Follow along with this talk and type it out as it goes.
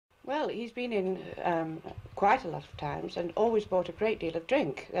Well, he's been in quite a lot of times and always bought a great deal of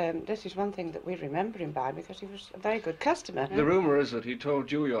drink. This is one thing that we remember him by because he was a very good customer. The rumour is that he told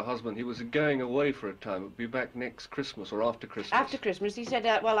you, your husband, he was going away for a time. He'll be back next Christmas or after Christmas. After Christmas. He said,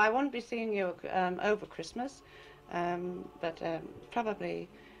 well, I won't be seeing you over Christmas, but probably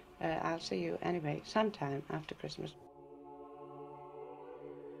I'll see you anyway sometime after Christmas.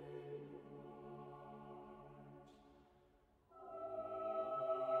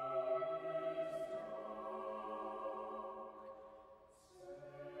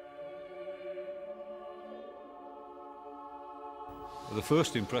 The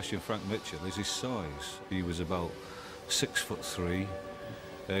first impression of Frank Mitchell is his size. He was about 6'3".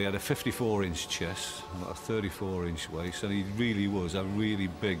 He had a 54-inch chest, about a 34-inch waist, and he really was a really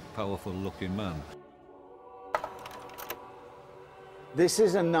big, powerful-looking man. This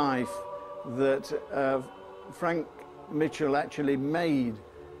is a knife that Frank Mitchell actually made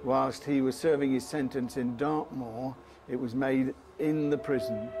whilst he was serving his sentence in Dartmoor. It was made in the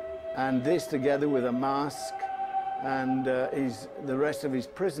prison, and this, together with a mask and the rest of his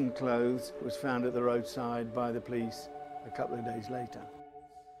prison clothes, was found at the roadside by the police a couple of days later.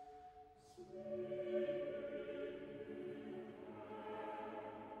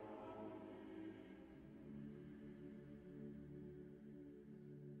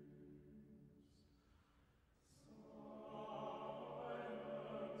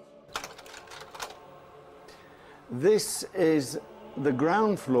 This is the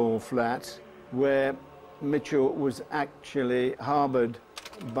ground floor flat where Mitchell was actually harboured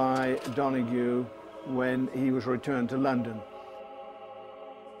by Donoghue when he was returned to London.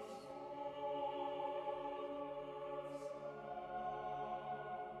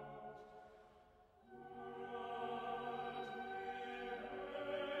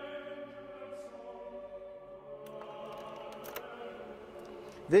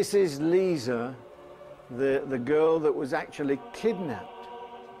 This is Lisa, the girl that was actually kidnapped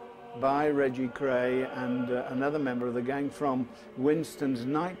by Reggie Kray and another member of the gang from Winston's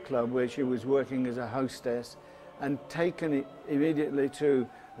nightclub, where she was working as a hostess, and taken immediately to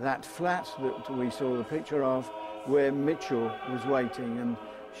that flat that we saw the picture of, where Mitchell was waiting, and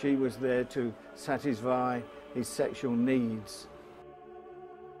she was there to satisfy his sexual needs.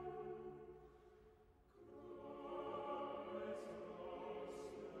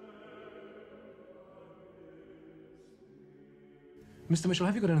 Mr. Mitchell,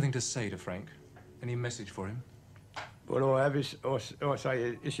 have you got anything to say to Frank? Any message for him? What I have is, I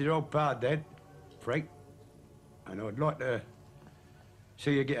say, is your old pal dead, Frank? And I'd like to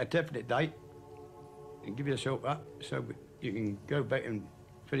see you get a definite date and give yourself up so you can go back and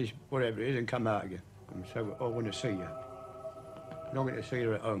finish whatever it is and come out again. And so I want to see you. Longing to see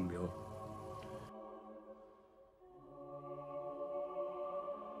you at home, Bill.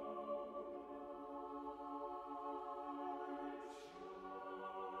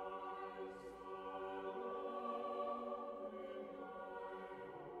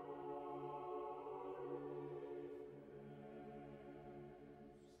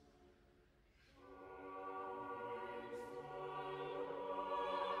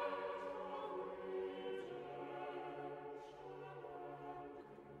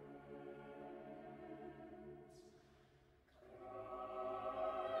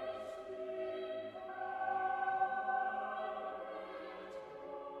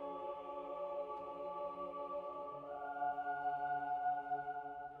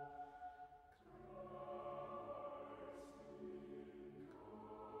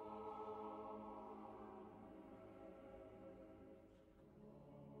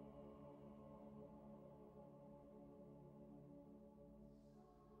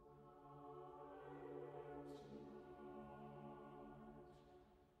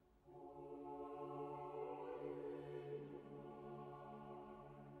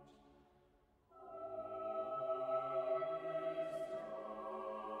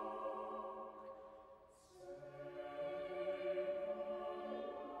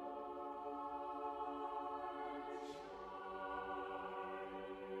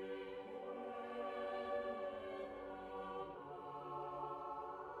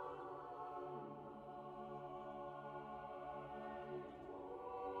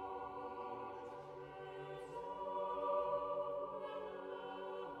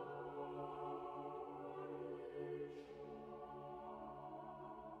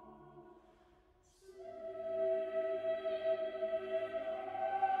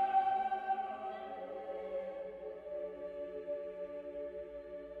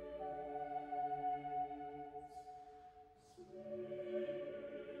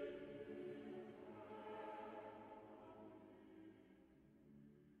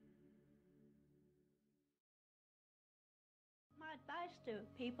 advice to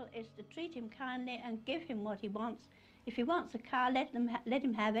people is to treat him kindly and give him what he wants. If he wants a car, let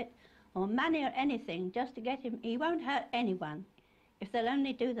him have it, or money or anything, just to get him. He won't hurt anyone if they'll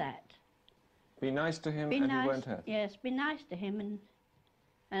only do that. Be nice to him Be and nice, he won't hurt. Yes, be nice to him, and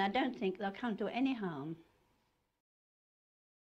I don't think they'll come to any harm.